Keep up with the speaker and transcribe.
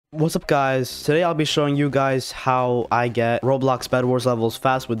What's up, guys? Today I'll be showing you guys how I get Roblox Bed Wars levels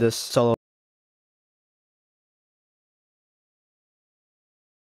fast with this solo.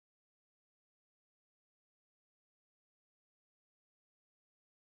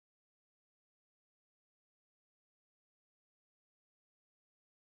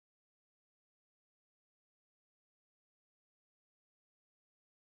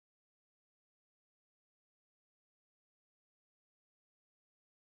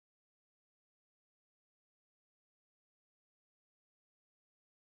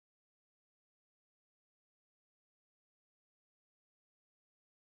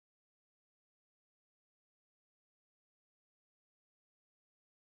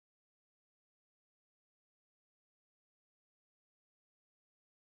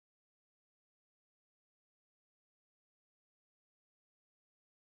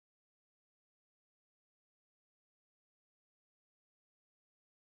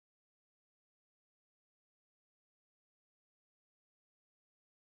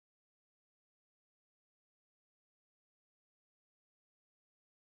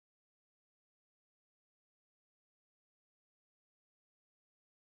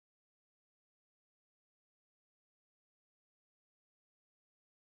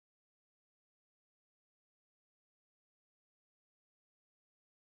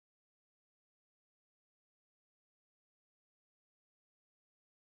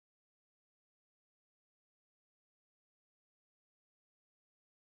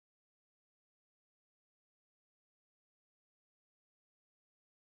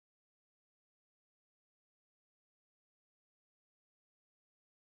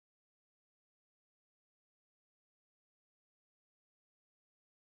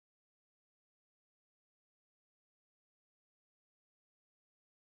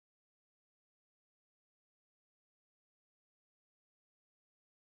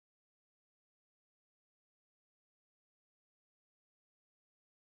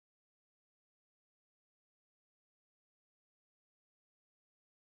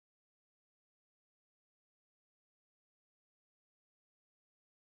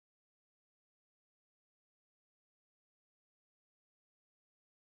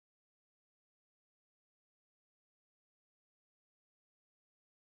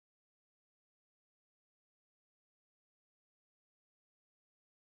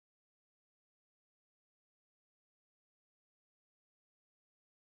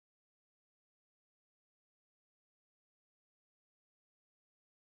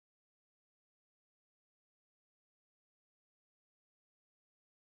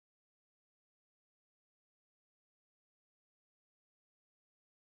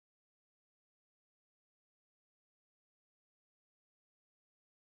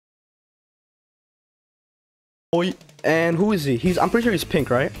 And who is he? I'm pretty sure he's pink,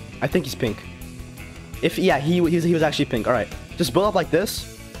 right? I think he's pink. Yeah, he was actually pink. All right, just build up like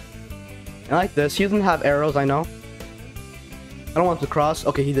this and like this. He doesn't have arrows, I know. I don't want him to cross.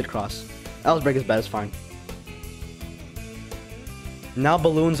 Okay, he did cross. Let's break his bed. It's fine. Now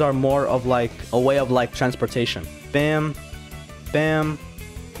balloons are more of like a way of like transportation. Bam, bam,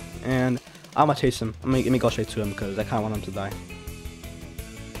 and I'm gonna chase him. Let me go straight to him because I kind of want him to die.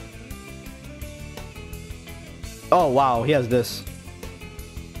 Oh wow, he has this.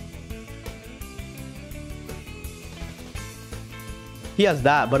 He has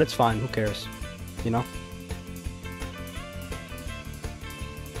that, but it's fine. Who cares? You know?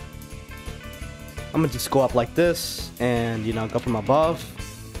 I'm gonna just go up like this and, you know, go from above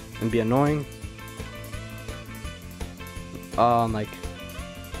and be annoying. Like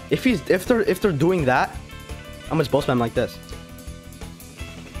if they're doing that, I'm gonna just bow spam like this.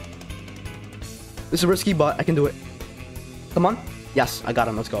 This is risky, but I can do it. Come on. Yes, I got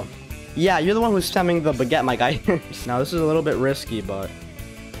him. Let's go. Yeah, you're the one who's spamming the baguette, my guy. Now, this is a little bit risky, but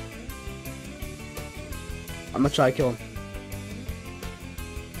I'm gonna try to kill him.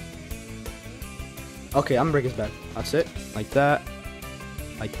 Okay, I'm gonna break his bed. That's it. Like that.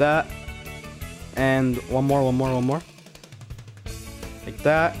 Like that. And one more. Like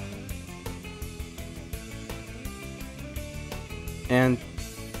that. And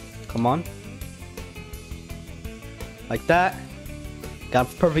come on. Like that.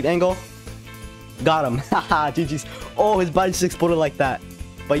 Got a perfect angle. Got him. Haha, GG's. Oh, his body just exploded like that.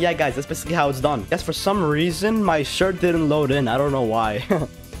 But yeah, guys, that's basically how it's done. Yes, for some reason, my shirt didn't load in. I don't know why.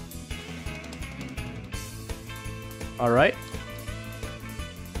 Alright.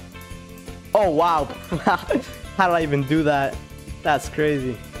 Oh, wow. How did I even do that? That's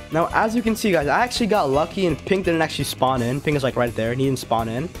crazy. Now, as you can see, guys, I actually got lucky and pink didn't actually spawn in. Pink is like right there and he didn't spawn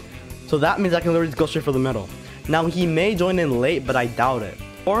in. So that means I can literally go straight for the middle. Now, he may join in late, but I doubt it.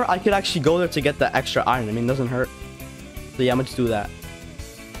 Or I could actually go there to get the extra iron. I mean, it doesn't hurt. So yeah, I'm gonna just do that.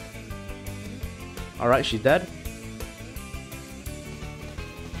 Alright, she's dead.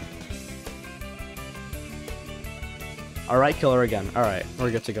 Alright, kill her again. Alright, we're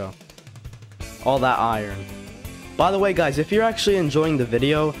good to go. All that iron. By the way, guys, if you're actually enjoying the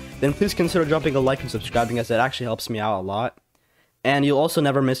video, then please consider dropping a like and subscribing, as it actually helps me out a lot. And you'll also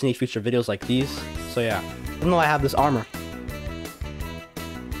never miss any future videos like these. So yeah, even though I have this armor.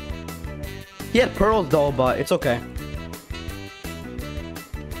 He had pearls though, but it's okay.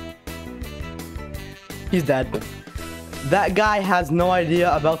 He's dead. That guy has no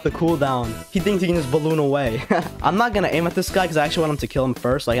idea about the cooldown. He thinks he can just balloon away. I'm not gonna aim at this guy because I actually want him to kill him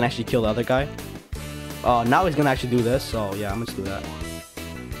first so I can actually kill the other guy. Now he's gonna actually do this, so yeah, I'm gonna just do that.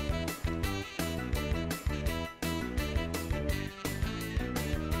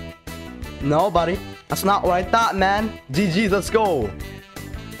 No, buddy. That's not what I thought, man. GG, let's go.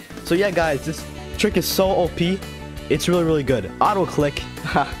 So yeah, guys, this trick is so OP. It's really, really good. Auto click.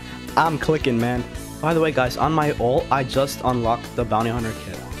 I'm clicking, man. By the way, guys, on my ult, I just unlocked the Bounty Hunter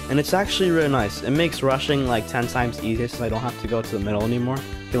kit. And it's actually really nice. It makes rushing like 10 times easier since I don't have to go to the middle anymore.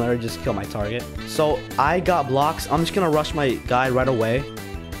 I can literally just kill my target. So I got blocks. I'm just gonna rush my guy right away.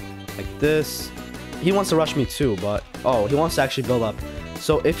 Like this. He wants to rush me too, but... oh, he wants to actually build up.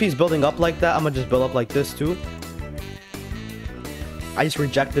 So if he's building up like that, I'm gonna just build up like this too. I just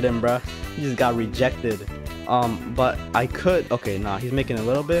rejected him, bruh. He just got rejected. But I could... okay, nah, he's making it a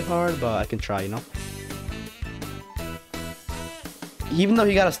little bit hard, but I can try, you know? Even though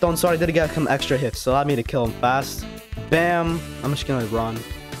he got a stone sword, I did get some extra hits, so allowed me to kill him fast. Bam! I'm just gonna run.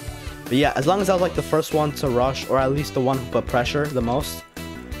 But yeah, as long as I was like the first one to rush, or at least the one who put pressure the most,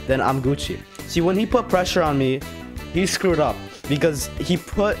 then I'm Gucci. See, when he put pressure on me, he screwed up. Because he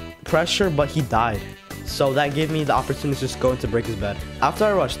put pressure, but he died. So that gave me the opportunity to just go into break his bed. After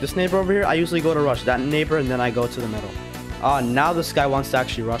I rush this neighbor over here, I usually go to rush that neighbor, and then I go to the middle. Now this guy wants to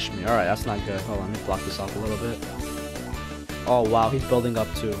actually rush me. Alright, that's not good. Hold on, let me block this off a little bit. Oh wow, he's building up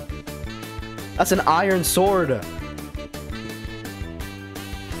too. That's an iron sword.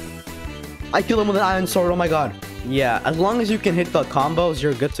 I killed him with an iron sword, oh my god. Yeah, as long as you can hit the combos,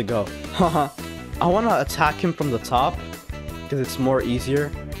 you're good to go. I want to attack him from the top, because it's more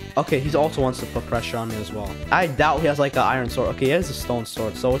easier. Okay, he also wants to put pressure on me as well. I doubt he has like an iron sword. Okay, he has a stone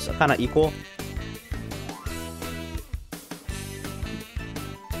sword, so it's kind of equal.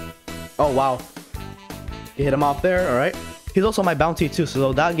 Oh wow. You hit him off there, alright. He's also my bounty too,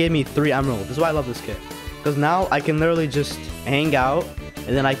 so that gave me 3 emeralds. This is why I love this kit. Because now I can literally just hang out,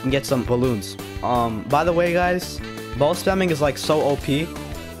 and then I can get some balloons. By the way, guys, ball spamming is like so OP,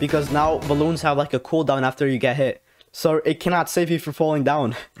 because now balloons have like a cooldown after you get hit. So it cannot save you from falling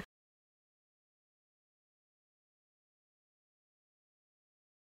down.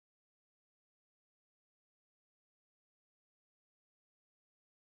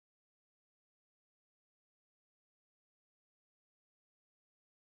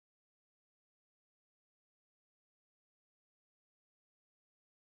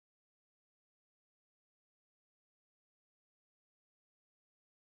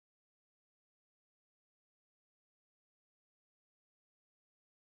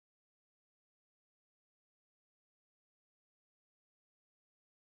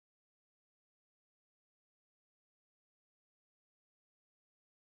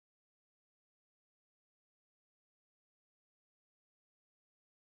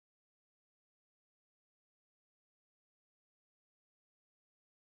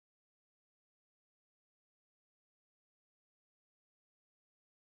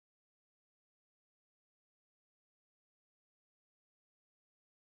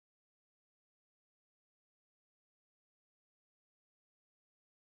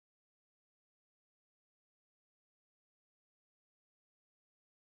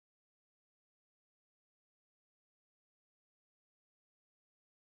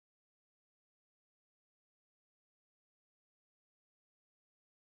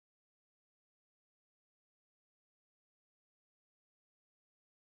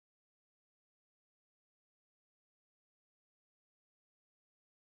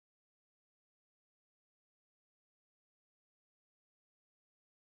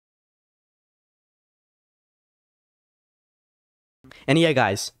 And yeah,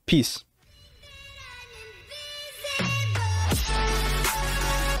 guys, peace.